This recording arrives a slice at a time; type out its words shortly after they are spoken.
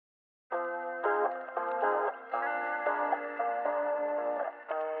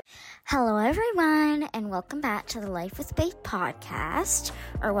Hello, everyone, and welcome back to the Life with Faith podcast,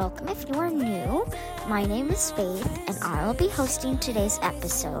 or welcome if you are new. My name is Faith, and I will be hosting today's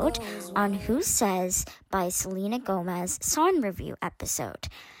episode on Who Says by Selena Gomez song review episode.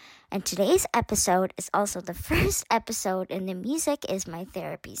 And today's episode is also the first episode in the Music is My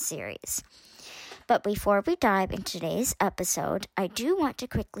Therapy series. But before we dive into today's episode, I do want to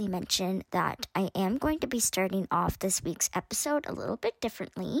quickly mention that I am going to be starting off this week's episode a little bit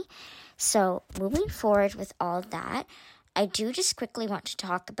differently. So moving forward with all of that, I do just quickly want to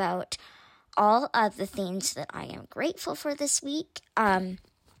talk about all of the things that I am grateful for this week,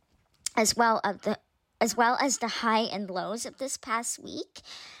 as well as the high and lows of this past week.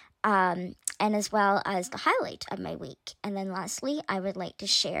 And as well as the highlight of my week. And then lastly, I would like to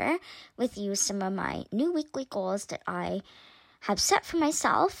share with you some of my new weekly goals that I have set for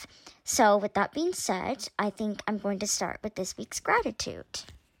myself. So with that being said, I think I'm going to start with this week's gratitude.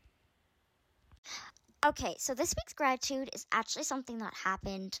 Okay, so this week's gratitude is actually something that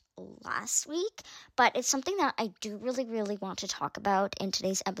happened last week, but it's something that I do really want to talk about in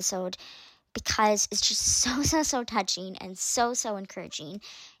today's episode because it's just so touching and so encouraging.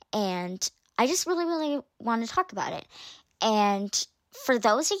 And I just really want to talk about it. And for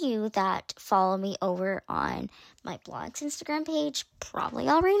those of you that follow me over on my blog's Instagram page, probably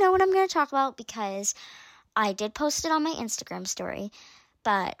already know what I'm going to talk about because I did post it on my Instagram story.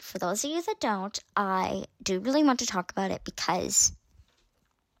 But for those of you that don't, I do really want to talk about it because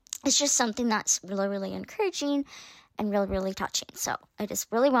it's just something that's really encouraging and really touching. So I just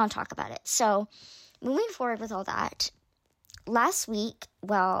really want to talk about it. So moving forward with all that, last week,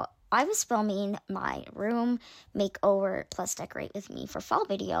 I was filming my room makeover plus decorate with me for fall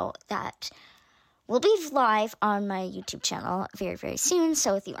video that will be live on my YouTube channel very soon.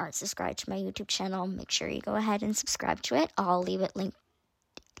 So if you aren't subscribed to my YouTube channel, make sure you go ahead and subscribe to it. I'll leave it linked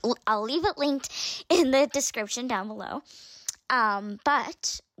in the description down below.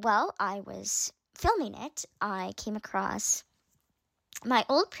 But while I was filming it, I came across my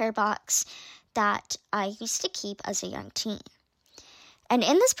old prayer box that I used to keep as a young teen. And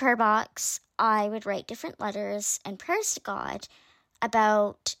in this prayer box, I would write different letters and prayers to God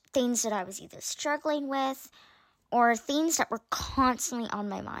about things that I was either struggling with or things that were constantly on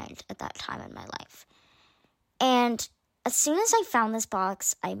my mind at that time in my life. And as soon as I found this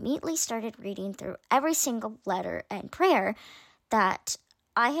box, I immediately started reading through every single letter and prayer that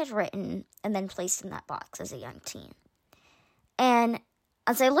I had written and then placed in that box as a young teen. And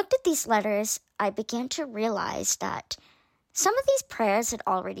as I looked at these letters, I began to realize that some of these prayers had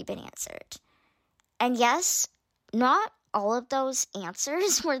already been answered. And yes, not all of those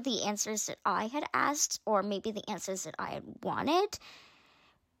answers were the answers that I had asked, or maybe the answers that I had wanted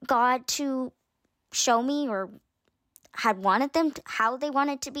God to show me, or had wanted them, how they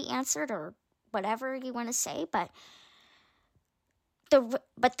wanted to be answered, or whatever you want to say. But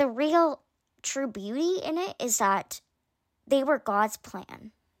the real true beauty in it is that they were God's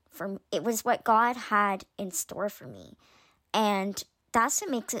plan for me. It was what God had in store for me. And that's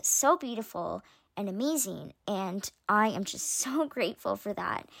what makes it so beautiful and amazing. And I am just so grateful for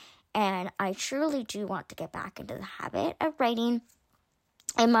that. And I truly do want to get back into the habit of writing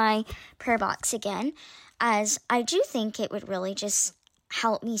in my prayer box again, as I do think it would really just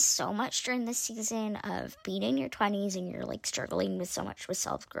help me so much during this season of being in your 20s and you're like struggling with so much with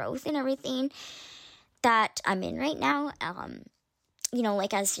self-growth and everything that I'm in right now.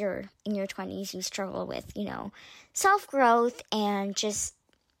 Like as you're in your 20s, you struggle with, self-growth and just,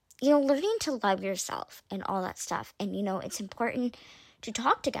 learning to love yourself and all that stuff. And, it's important to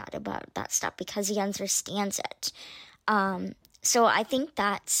talk to God about that stuff because he understands it. So I think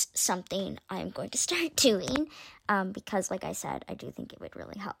that's something I'm going to start doing because, like I said, I do think it would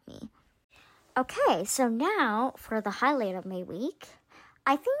really help me. Okay, so now for the highlight of my week.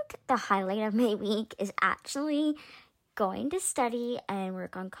 I think the highlight of my week is actually going to study and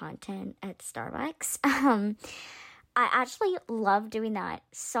work on content at Starbucks. I actually love doing that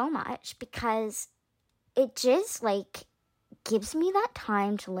so much because it just gives me that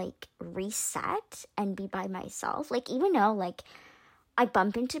time to reset and be by myself. Even though I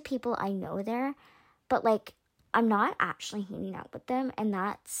bump into people I know there, but I'm not actually hanging out with them, and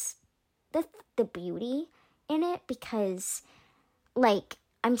that's the beauty in it because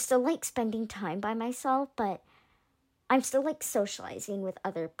I'm still spending time by myself, but I'm still socializing with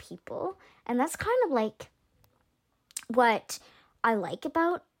other people. And that's kind of what I like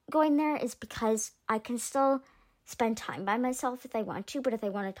about going there is because I can still spend time by myself if I want to, but if I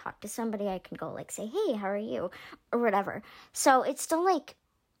want to talk to somebody, I can go say, hey, how are you? Or whatever. So it's still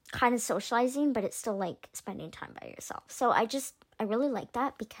kind of socializing, but it's still like spending time by yourself. So I really like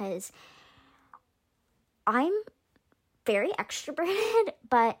that because I'm very extroverted,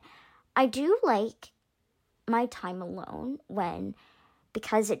 but I do like my time alone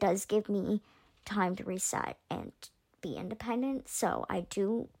because it does give me time to reset and be independent. So I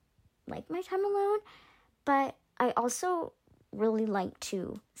do like my time alone, but I also really like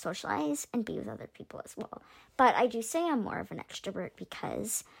to socialize and be with other people as well. But I do say I'm more of an extrovert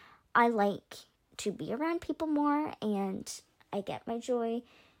because I like to be around people more, and I get my joy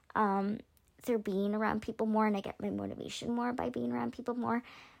through being around people more, and I get my motivation more by being around people more.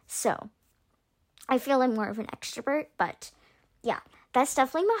 So I feel I'm more of an extrovert, but yeah, that's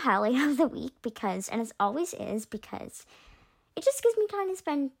definitely my highlight of the week and it always is, because it just gives me time to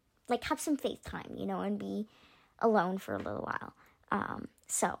spend, like, have some faith time, and be alone for a little while.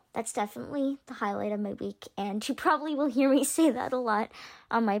 So that's definitely the highlight of my week, and you probably will hear me say that a lot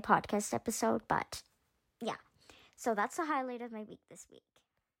on my podcast episode, but yeah. So that's the highlight of my week this week.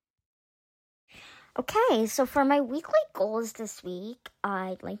 Okay, so for my weekly goals this week,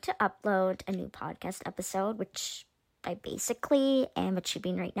 I'd like to upload a new podcast episode, which I basically am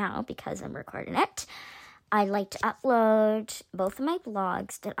achieving right now because I'm recording it. I'd like to upload both of my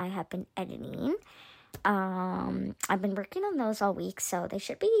vlogs that I have been editing. I've been working on those all week, so they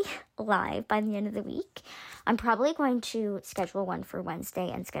should be live by the end of the week. I'm probably going to schedule one for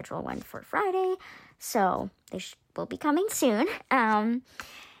Wednesday and schedule one for Friday, so they will be coming soon. And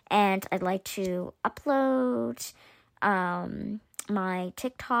I'd like to upload my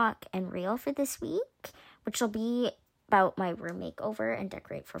TikTok and Reel for this week, which will be about my room makeover and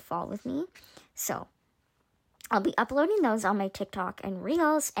decorate for fall with me. So I'll be uploading those on my TikTok and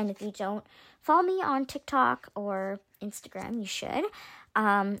Reels, and if you don't follow me on TikTok or Instagram, you should.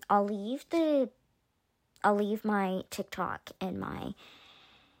 I'll leave my TikTok and my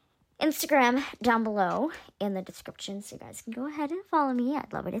Instagram down below in the description, so you guys can go ahead and follow me.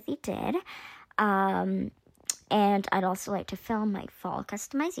 I'd love it if you did. And I'd also like to film my fall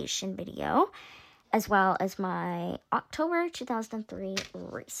customization video, as well as my October 2003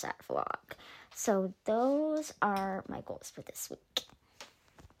 reset vlog. So those are my goals for this week.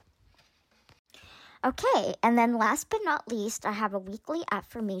 Okay, and then last but not least, I have a weekly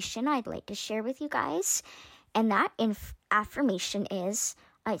affirmation I'd like to share with you guys. And that affirmation is,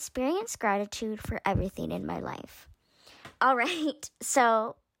 I experience gratitude for everything in my life. All right,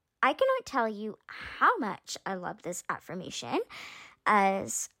 so I cannot tell you how much I love this affirmation,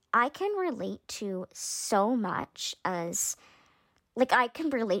 as I can relate to so much of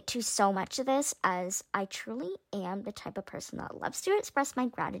this, as I truly am the type of person that loves to express my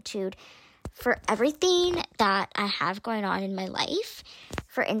gratitude for everything that I have going on in my life.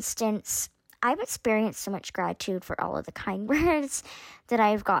 For instance, I've experienced so much gratitude for all of the kind words that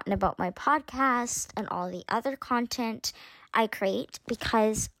I've gotten about my podcast and all the other content I create,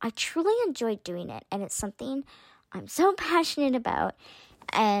 because I truly enjoy doing it, and it's something I'm so passionate about,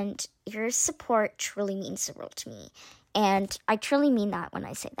 and your support truly means the world to me. And I truly mean that when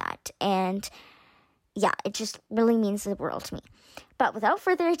I say that. And yeah, it just really means the world to me. But without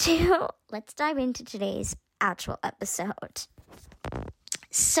further ado, let's dive into today's actual episode.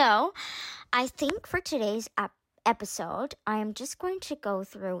 So, I think for today's episode, I am just going to go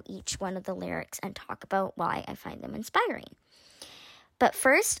through each one of the lyrics and talk about why I find them inspiring. But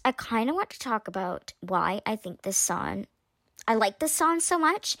first, I kind of want to talk about why I like this song so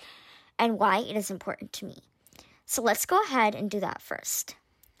much, and why it is important to me. So let's go ahead and do that first.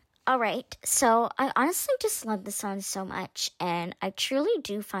 Alright, so I honestly just love the song so much, and I truly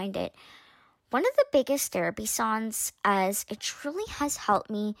do find it one of the biggest therapy songs, as it truly has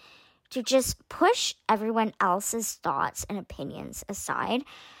helped me to just push everyone else's thoughts and opinions aside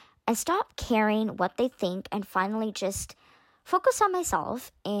and stop caring what they think, and finally just focus on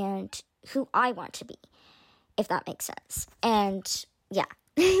myself and who I want to be, if that makes sense. And yeah.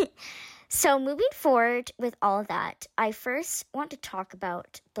 So moving forward with all of that, I first want to talk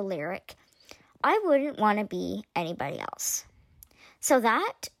about the lyric, I wouldn't want to be anybody else. So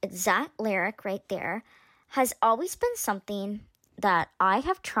that exact lyric right there has always been something that I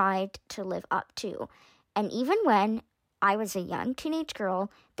have tried to live up to. And even when I was a young teenage girl,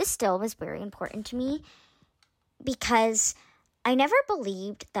 this still was very important to me, because I never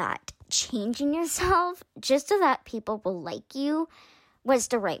believed that changing yourself just so that people will like you was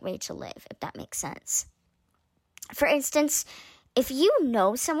the right way to live, if that makes sense. For instance, if you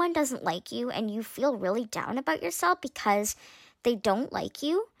know someone doesn't like you and you feel really down about yourself because they don't like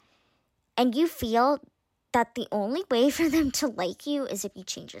you, and you feel that the only way for them to like you is if you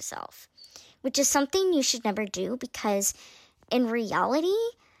change yourself, which is something you should never do, because in reality,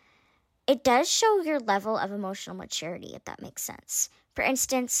 it does show your level of emotional maturity, if that makes sense. For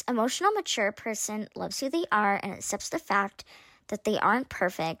instance, emotional mature person loves who they are and accepts the fact that they aren't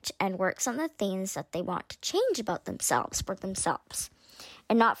perfect and works on the things that they want to change about themselves for themselves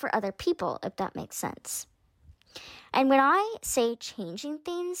and not for other people, if that makes sense. And when I say changing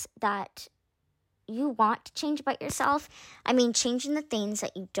things that you want to change about yourself, I mean changing the things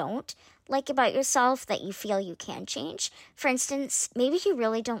that you don't like about yourself that you feel you can change. For instance, maybe you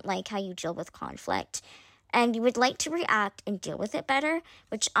really don't like how you deal with conflict and you would like to react and deal with it better,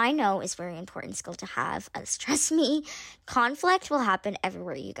 which I know is a very important skill to have, as trust me, conflict will happen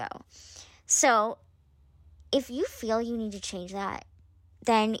everywhere you go. So if you feel you need to change that,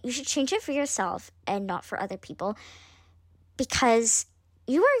 then you should change it for yourself and not for other people, because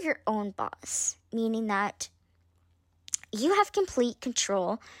you are your own boss, meaning that you have complete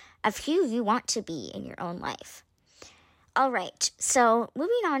control of who you want to be in your own life. All right, so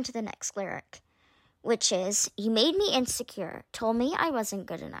moving on to the next lyric, which is, you made me insecure, told me I wasn't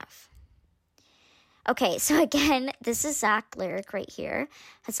good enough. Okay, so again, this exact lyric right here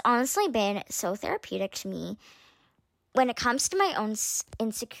has honestly been so therapeutic to me when it comes to my own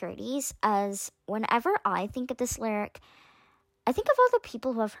insecurities, as whenever I think of this lyric, I think of all the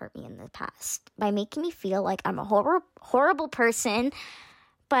people who have hurt me in the past by making me feel like I'm a horrible person.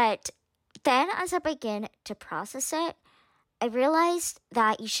 But then as I begin to process it, I realized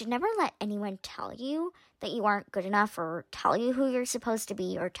that you should never let anyone tell you that you aren't good enough, or tell you who you're supposed to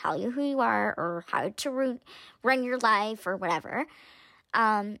be, or tell you who you are, or how to run your life, or whatever.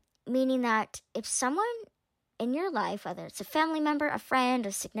 Meaning that if someone in your life, whether it's a family member, a friend,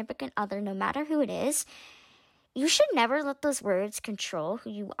 a significant other, no matter who it is, you should never let those words control who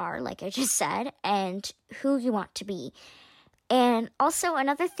you are, like I just said, and who you want to be. And also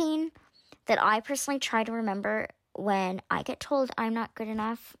another thing that I personally try to remember when I get told I'm not good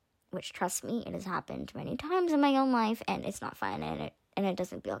enough, which, trust me, it has happened many times in my own life, and it's not fun, and it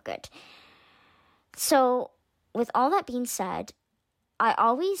doesn't feel good. So with all that being said, I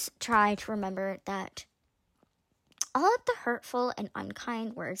always try to remember that all of the hurtful and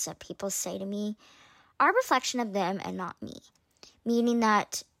unkind words that people say to me are a reflection of them and not me. Meaning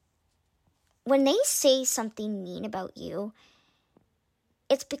that when they say something mean about you,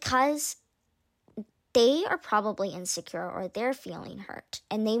 it's because they are probably insecure, or they're feeling hurt,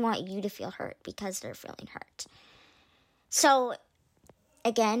 and they want you to feel hurt because they're feeling hurt. So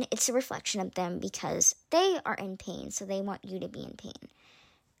again, it's a reflection of them because they are in pain, so they want you to be in pain.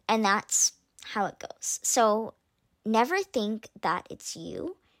 And that's how it goes. So never think that it's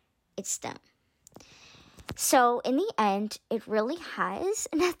you, it's them. So in the end, it really has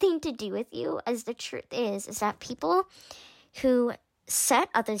nothing to do with you, as the truth is that people who set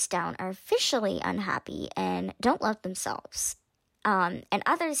others down are officially unhappy and don't love themselves. And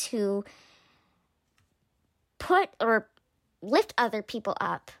others who put or lift other people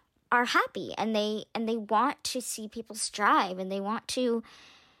up are happy, and they want to see people strive, and they want to,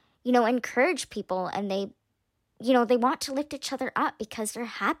 encourage people, and they want to lift each other up because they're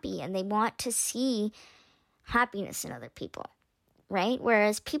happy, and they want to see happiness in other people, right?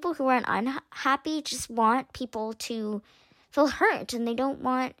 Whereas people who are unhappy just want people to feel hurt, and they don't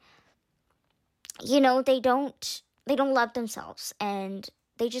want, they don't love themselves, and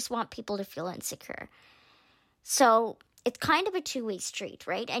they just want people to feel insecure. So it's kind of a two-way street,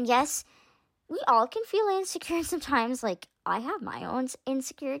 right? And yes, we all can feel insecure sometimes. Like, I have my own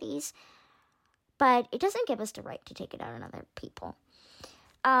insecurities, but it doesn't give us the right to take it out on other people.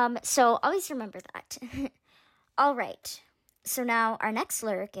 So always remember that. All right. So now our next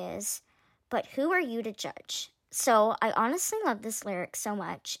lyric is, but who are you to judge? So I honestly love this lyric so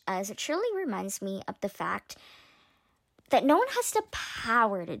much, as it truly reminds me of the fact that no one has the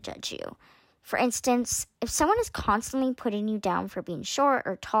power to judge you. For instance, if someone is constantly putting you down for being short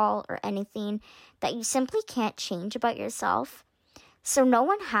or tall or anything that you simply can't change about yourself, so no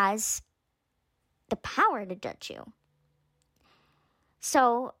one has the power to judge you.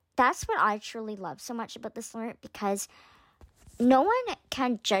 So that's what I truly love so much about this lyric, because no one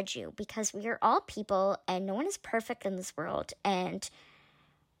can judge you, because we are all people and no one is perfect in this world, and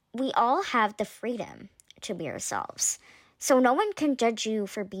we all have the freedom to be ourselves. So no one can judge you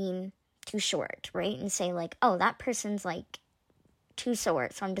for being too short, right? And say like, oh, that person's like too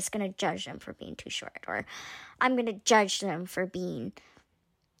short, so I'm just going to judge them for being too short. Or I'm going to judge them for being,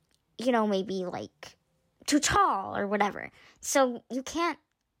 maybe like too tall or whatever. So you can't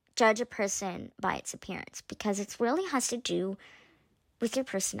judge a person by its appearance, because it really has to do with your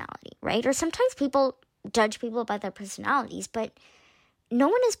personality, right? Or sometimes people judge people by their personalities, but no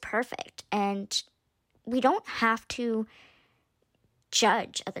one is perfect, and we don't have to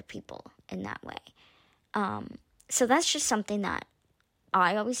judge other people in that way. So that's just something that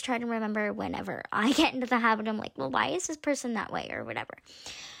I always try to remember whenever I get into the habit. I'm like, well, why is this person that way or whatever?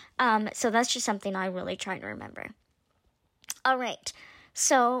 So that's just something I really try to remember. All right.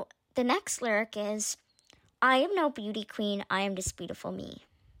 So the next lyric is, I am no beauty queen. I am just beautiful me.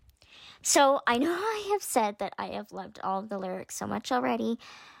 So I know I have said that I have loved all of the lyrics so much already,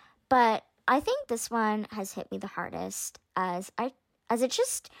 but I think this one has hit me the hardest as it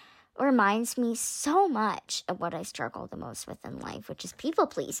just reminds me so much of what I struggle the most with in life, which is people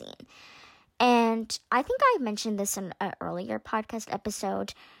pleasing. And I think I mentioned this in an earlier podcast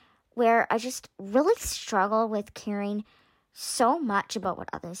episode where I just really struggle with caring so much about what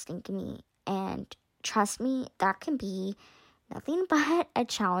others think of me. And trust me, that can be nothing but a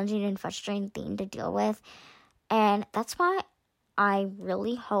challenging and frustrating thing to deal with. And that's why I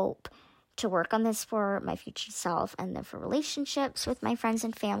really hope to work on this for my future self and then for relationships with my friends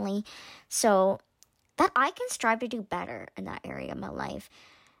and family, so that I can strive to do better in that area of my life.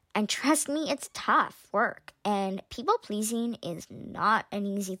 And trust me, it's tough work, and people pleasing is not an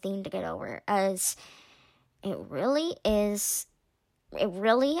easy thing to get over, as it really is a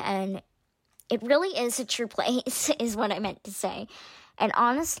true place is what I meant to say. And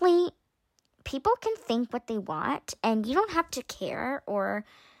honestly, people can think what they want, and you don't have to care or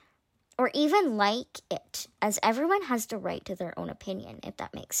even like it, as everyone has the right to their own opinion, if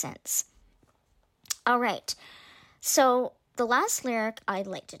that makes sense. All right, so the last lyric I'd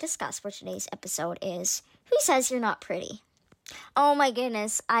like to discuss for today's episode is, who says you're not pretty? Oh my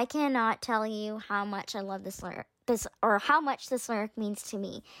goodness, I cannot tell you how much I love this lyric, how much this lyric means to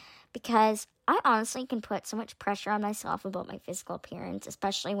me, because I honestly can put so much pressure on myself about my physical appearance,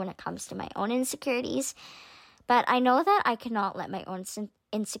 especially when it comes to my own insecurities. But I know that I cannot let my own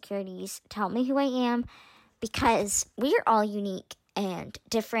insecurities tell me who I am, because we are all unique and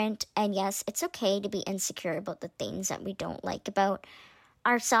different. And yes, it's okay to be insecure about the things that we don't like about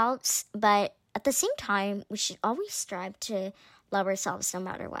ourselves. But at the same time, we should always strive to love ourselves no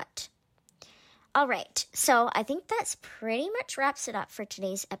matter what. All right, so I think that's pretty much wraps it up for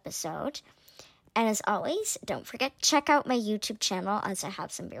today's episode. And as always, don't forget to check out my YouTube channel, as I have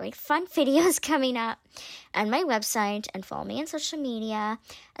some very fun videos coming up, and my website, and follow me on social media,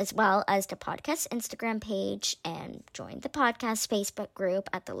 as well as the podcast Instagram page, and join the podcast Facebook group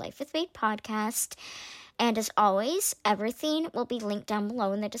at the Life with Faith podcast. And as always, everything will be linked down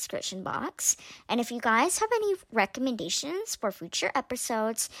below in the description box. And if you guys have any recommendations for future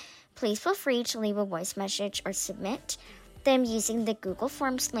episodes, please feel free to leave a voice message or submit them using the Google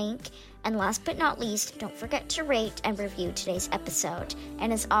Forms link. And last but not least, don't forget to rate and review today's episode.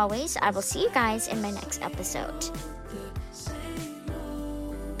 And as always, I will see you guys in my next episode.